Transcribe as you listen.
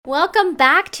Welcome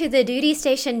back to the Duty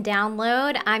Station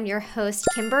Download. I'm your host,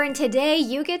 Kimber, and today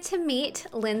you get to meet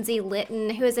Lindsey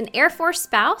Litton, who is an Air Force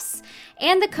spouse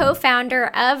and the co-founder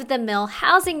of the Mill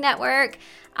Housing Network.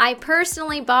 I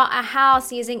personally bought a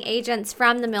house using agents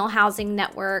from the Mill Housing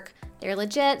Network. They're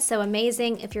legit, so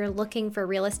amazing if you're looking for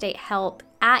real estate help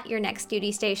at your next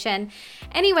duty station.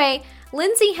 Anyway,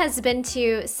 Lindsey has been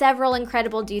to several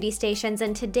incredible duty stations,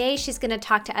 and today she's going to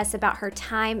talk to us about her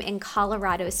time in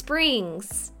Colorado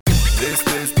Springs. This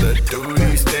is the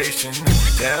duty station,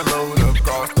 download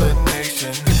across the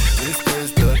nation. This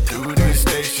is the duty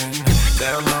station,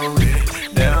 download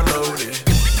it.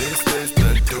 This is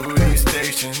the duty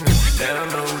station,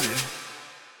 download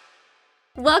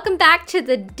it. Welcome back to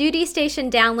the Duty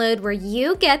Station Download, where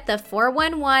you get the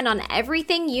 411 on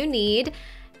everything you need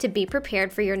to be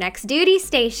prepared for your next duty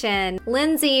station.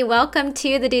 Lindsey, welcome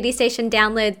to the Duty Station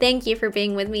Download. Thank you for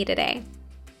being with me today.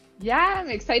 Yeah, I'm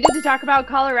excited to talk about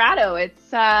Colorado.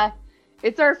 It's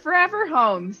our forever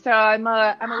home, so I'm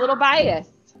a little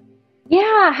biased.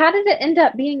 Yeah, how did it end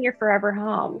up being your forever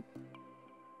home?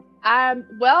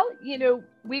 Well,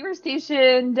 we were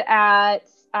stationed at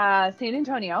San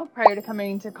Antonio prior to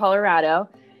coming to Colorado,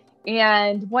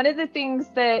 and one of the things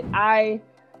that I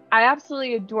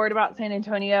absolutely adored about San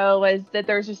Antonio was that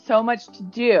there's just so much to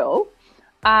do.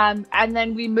 And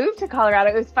then we moved to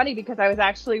Colorado. It was funny because I was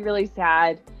actually really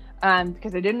sad.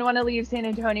 Because I didn't want to leave San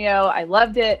Antonio. I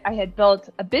loved it. I had built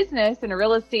a business and a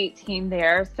real estate team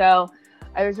there. So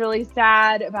I was really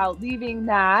sad about leaving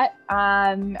that.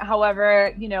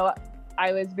 However,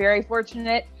 I was very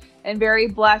fortunate and very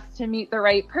blessed to meet the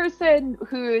right person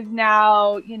who is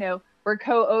now, we're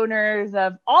co-owners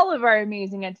of all of our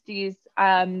amazing entities,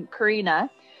 Karina.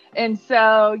 And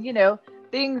so,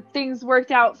 things worked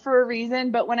out for a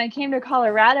reason. But when I came to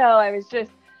Colorado, I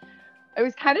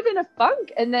was kind of in a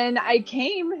funk, and then I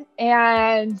came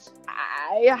and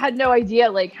I had no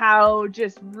idea how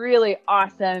just really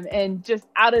awesome and just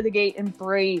out of the gate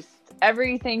embraced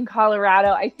everything Colorado.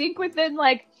 I think within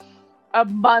a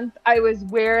month I was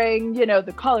wearing,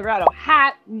 the Colorado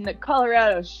hat and the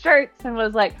Colorado shirts and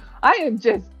was like, I am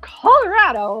just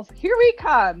Colorado. Here we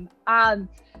come. And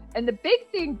the big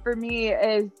thing for me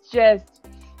is just,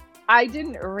 I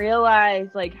didn't realize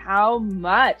how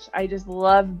much I just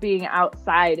love being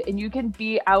outside, and you can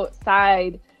be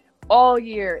outside all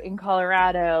year in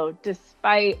Colorado,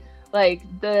 despite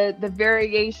the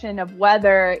variation of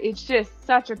weather. It's just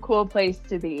such a cool place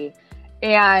to be.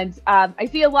 And I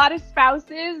see a lot of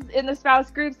spouses in the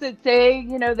spouse groups that say,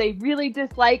 they really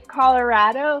dislike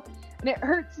Colorado, and it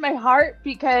hurts my heart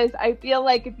because I feel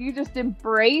like if you just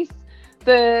embrace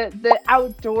the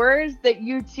outdoors, that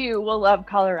you too will love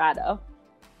Colorado.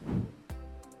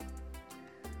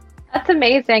 That's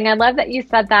amazing. I love that you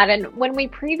said that. And when we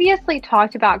previously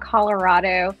talked about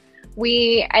Colorado,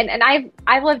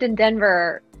 I've lived in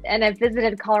Denver and I've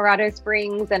visited Colorado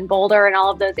Springs and Boulder and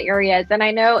all of those areas. And I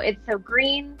know it's so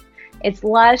green, it's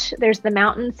lush, there's the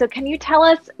mountains. So can you tell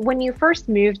us, when you first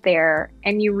moved there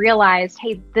and you realized,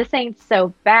 hey, this ain't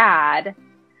so bad,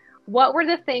 what were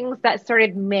the things that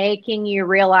started making you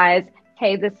realize,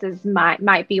 hey, this is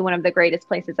might be one of the greatest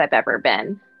places I've ever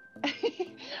been?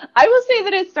 I will say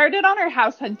that it started on our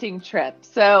house hunting trip.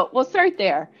 So we'll start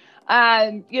there.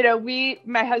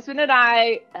 My husband and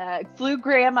I flew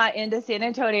grandma into San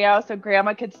Antonio so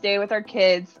grandma could stay with our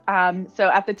kids. So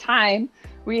at the time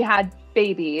we had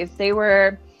babies. They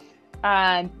were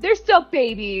they're still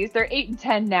babies. They're 8 and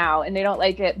 10 now, and they don't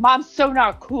like it. Mom's so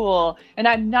not cool, and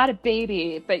I'm not a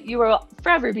baby, but you will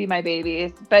forever be my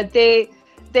babies. But they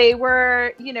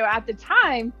were, at the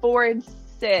time 4 and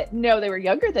 6. No, they were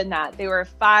younger than that. They were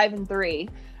 5 and 3.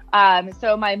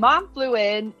 So my mom flew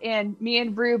in, and me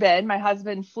and Ruben, my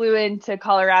husband, flew into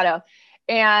Colorado.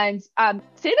 And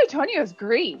San Antonio is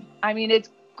green. I mean,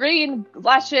 it's green,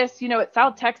 luscious. It's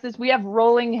South Texas. We have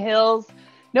rolling hills,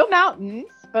 no mountains,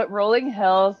 but rolling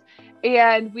hills.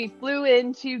 And we flew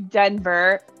into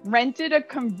Denver, rented a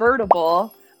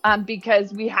convertible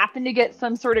because we happened to get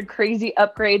some sort of crazy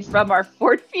upgrade from our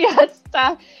Ford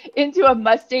Fiesta into a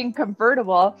Mustang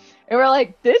convertible. And we're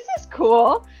like, this is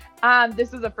cool.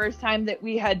 This was the first time that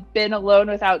we had been alone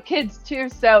without kids too.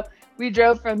 So we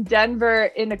drove from Denver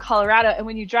into Colorado. And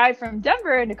when you drive from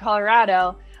Denver into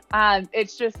Colorado,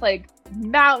 it's just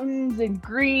mountains and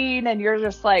green, and you're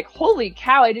just like, holy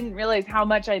cow, I didn't realize how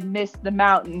much I missed the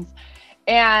mountains.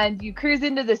 And you cruise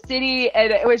into the city,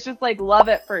 and it was just love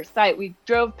at first sight. We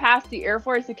drove past the Air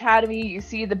Force Academy. You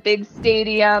see the big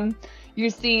stadium, you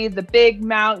see the big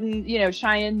mountain,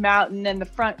 Cheyenne Mountain and the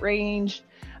Front Range.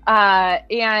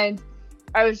 And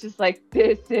I was just like,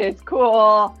 this is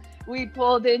cool. We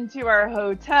pulled into our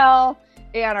hotel,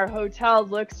 and our hotel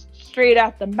looked straight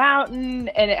at the mountain,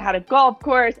 and it had a golf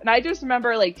course. And I just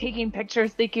remember like taking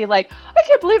pictures thinking like, I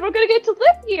can't believe I'm going to get to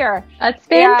live here. That's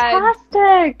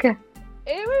fantastic. And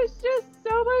it was just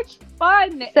so much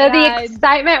fun. So the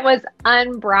excitement was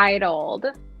unbridled.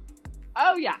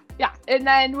 Oh yeah. Yeah. And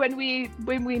then when we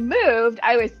moved,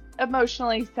 I was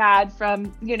emotionally sad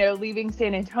from, leaving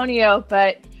San Antonio,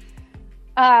 but,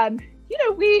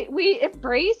 we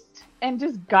embraced and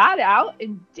just got out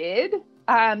and did.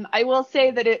 I will say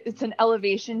that it's an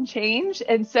elevation change.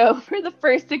 And so for the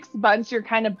first 6 months, you're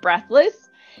kind of breathless,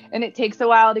 and it takes a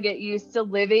while to get used to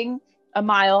living a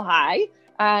mile high,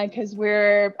 because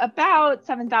we're about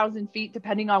 7,000 feet,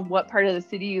 depending on what part of the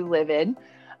city you live in.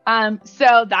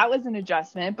 So that was an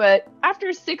adjustment, but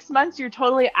after 6 months, you're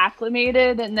totally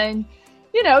acclimated, and then,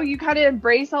 you kind of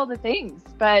embrace all the things.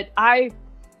 But I,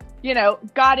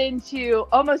 got into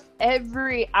almost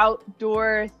every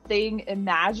outdoor thing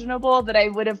imaginable that I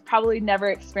would have probably never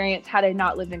experienced had I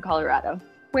not lived in Colorado.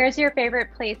 Where's your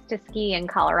favorite place to ski in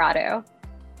Colorado?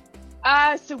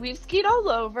 So we've skied all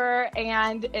over,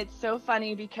 and it's so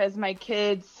funny because my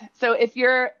kids, so if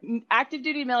you're active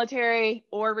duty military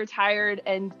or retired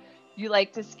and you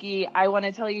like to ski, I want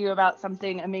to tell you about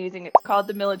something amazing. It's called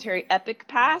the Military Epic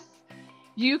Pass.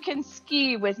 You can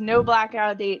ski with no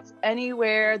blackout dates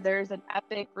anywhere there's an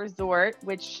epic resort,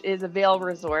 which is a Vail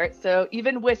resort. So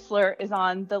even Whistler is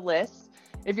on the list.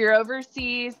 If you're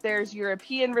overseas, there's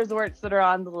European resorts that are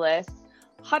on the list.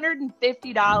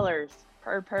 $150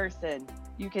 per person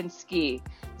you can ski.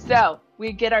 So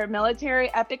we get our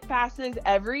military epic passes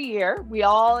every year. We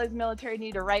all as military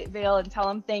need to write Vail and tell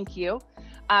them thank you,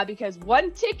 because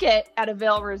one ticket at a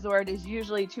Vail resort is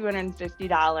usually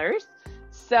 $250.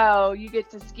 So you get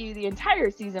to ski the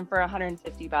entire season for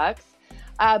 $150.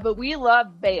 But we love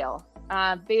Vail.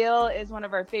 Vail is one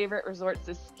of our favorite resorts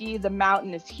to ski. The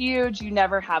mountain is huge. You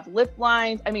never have lift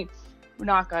lines. I mean,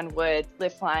 knock on wood,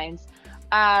 lift lines.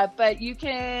 But you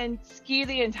can ski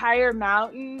the entire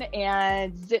mountain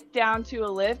and zip down to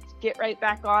a lift, get right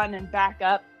back on and back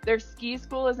up. Their ski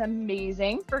school is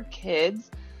amazing for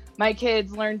kids. My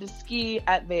kids learned to ski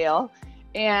at Vail,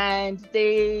 and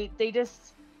they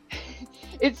just,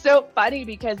 it's so funny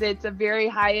because it's a very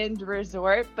high-end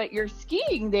resort, but you're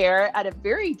skiing there at a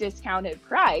very discounted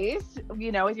price,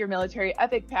 with your military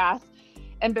epic pass.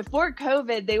 And before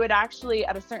COVID, they would actually,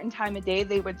 at a certain time of day,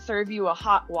 they would serve you a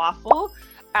hot waffle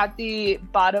at the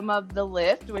bottom of the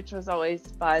lift, which was always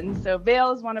fun. So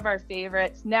Vail is one of our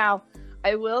favorites. Now,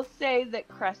 I will say that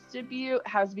Crested Butte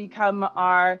has become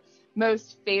our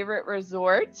most favorite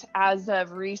resort as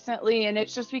of recently. And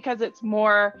it's just because it's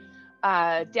more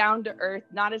down to earth,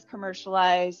 not as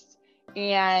commercialized,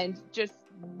 and just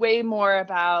way more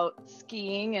about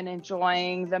skiing and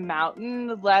enjoying the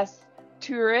mountain. Less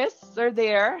tourists are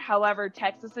there. However,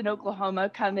 Texas and Oklahoma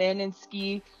come in and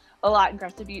ski a lot in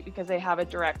Crested Butte because they have a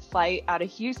direct flight out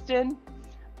of Houston.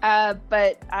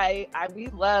 But we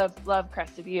love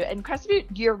Crested Butte, and Crested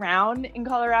Butte year round in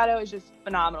Colorado is just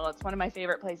phenomenal. It's one of my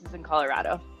favorite places in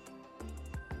Colorado.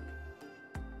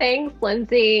 Thanks,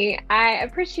 Lindsey. I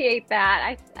appreciate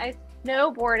that. I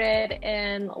snowboarded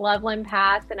in Loveland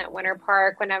Pass and at Winter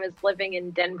Park when I was living in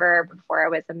Denver before I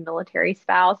was a military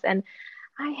spouse, and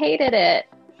I hated it.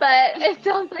 But it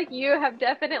sounds like you have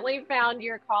definitely found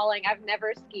your calling. I've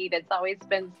never skied. It's always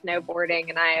been snowboarding,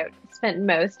 and I spent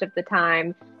most of the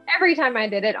time, every time I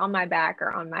did it, on my back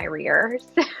or on my rear.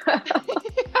 So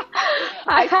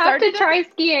I have to try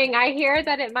skiing. I hear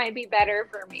that it might be better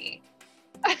for me.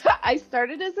 I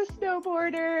started as a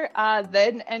snowboarder,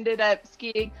 then ended up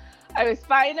skiing. I was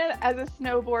fine as a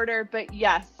snowboarder, but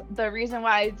yes, the reason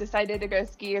why I decided to go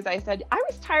ski is I said I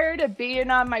was tired of being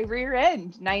on my rear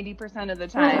end 90% of the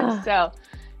time. So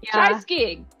try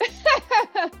skiing.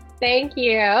 Thank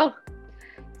you.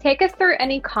 Take us through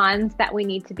any cons that we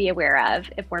need to be aware of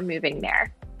if we're moving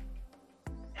there.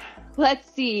 Let's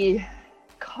see.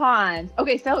 Cons.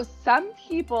 Okay, so some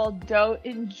people don't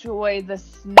enjoy the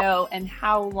snow and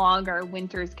how long our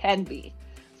winters can be.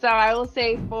 So I will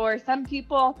say for some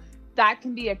people, that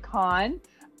can be a con.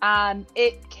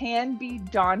 It can be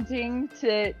daunting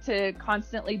to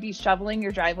constantly be shoveling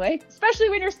your driveway, especially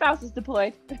when your spouse is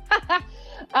deployed.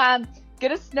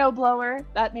 Get a snowblower.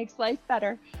 That makes life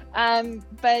better.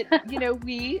 But,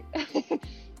 we,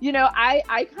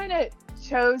 I kind of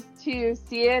chose to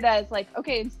see it as like,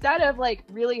 okay, instead of like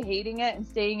really hating it and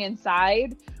staying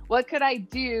inside, what could I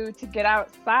do to get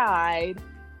outside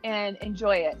and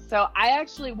enjoy it? So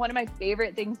one of my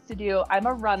favorite things to do, I'm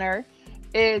a runner,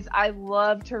 is I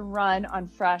love to run on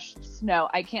fresh snow.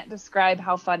 I can't describe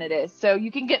how fun it is. So you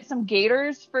can get some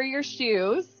gaiters for your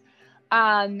shoes.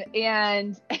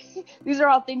 And these are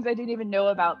all things I didn't even know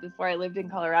about before I lived in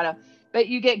Colorado. But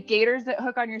you get gaiters that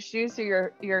hook on your shoes so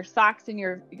your socks and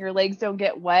your legs don't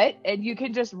get wet, and you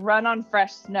can just run on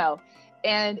fresh snow.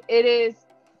 And it is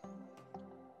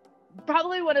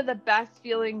probably one of the best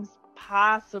feelings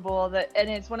possible, and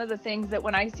it's one of the things that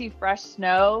when I see fresh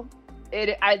snow,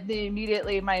 my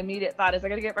immediate thought is I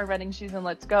got to get my running shoes and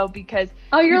let's go, because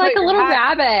you're like a little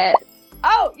rabbit.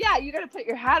 Oh yeah, you got to put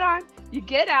your hat on, you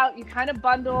get out, you kind of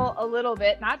bundle a little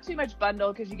bit, not too much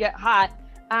bundle because you get hot,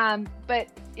 but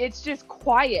it's just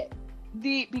quiet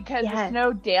because the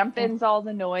snow dampens all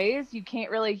the noise. You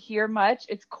can't really hear much.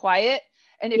 It's quiet,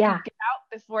 and if you get out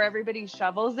before everybody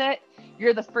shovels it,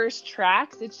 you're the first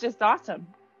tracks. It's just awesome.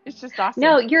 It's just awesome.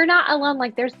 No, you're not alone.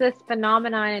 Like, there's this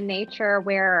phenomenon in nature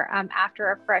where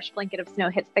after a fresh blanket of snow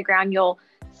hits the ground, you'll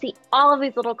see all of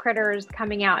these little critters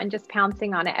coming out and just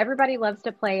pouncing on it. Everybody loves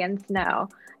to play in snow,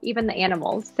 even the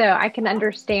animals. So I can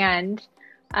understand.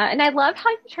 And I love how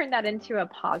you turned that into a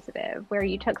positive, where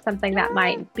you took something that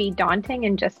might be daunting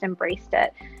and just embraced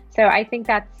it. So I think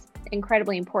that's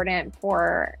incredibly important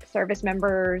for service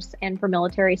members and for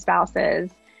military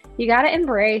spouses. You got to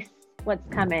embrace what's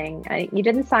coming. You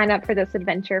didn't sign up for this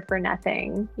adventure for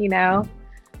nothing, you know?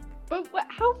 But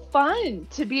how fun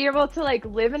to be able to like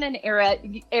live in an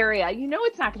area. You know,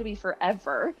 it's not going to be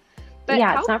forever, but it's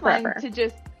not fun forever. to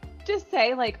just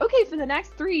say like, okay, for the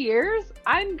next 3 years,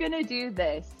 I'm going to do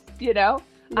this, you know?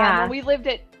 Yeah. When we lived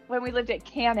at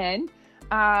Cannon,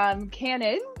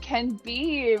 Cannon can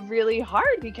be really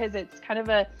hard because it's kind of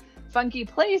a funky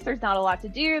place. There's not a lot to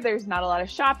do. There's not a lot of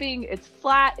shopping. It's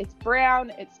flat. It's brown.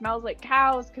 It smells like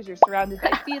cows because you're surrounded by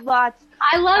feedlots.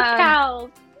 I love cows.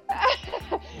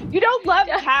 You don't love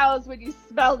cows when you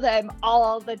smell them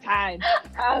all the time.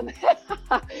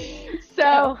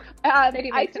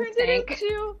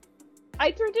 I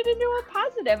turned it into a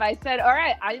positive. I said, all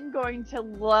right, I'm going to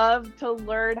love to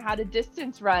learn how to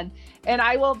distance run. And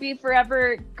I will be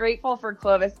forever grateful for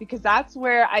Clovis, because that's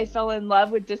where I fell in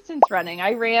love with distance running.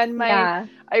 I ran I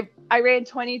ran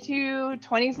 22,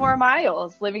 24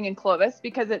 miles living in Clovis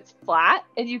because it's flat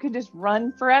and you can just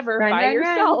run forever by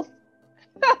yourself.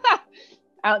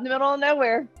 Out in the middle of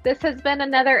nowhere. This has been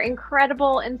another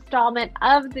incredible installment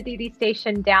of the Duty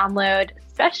Station Download.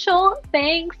 Special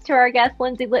thanks to our guest,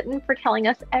 Lindsey Litton, for telling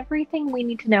us everything we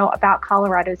need to know about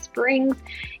Colorado Springs.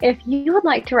 If you would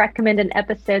like to recommend an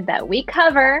episode that we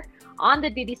cover on the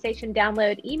Duty Station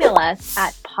Download, email us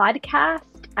at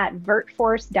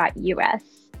podcast@vertforce.us.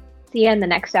 See you in the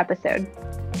next episode.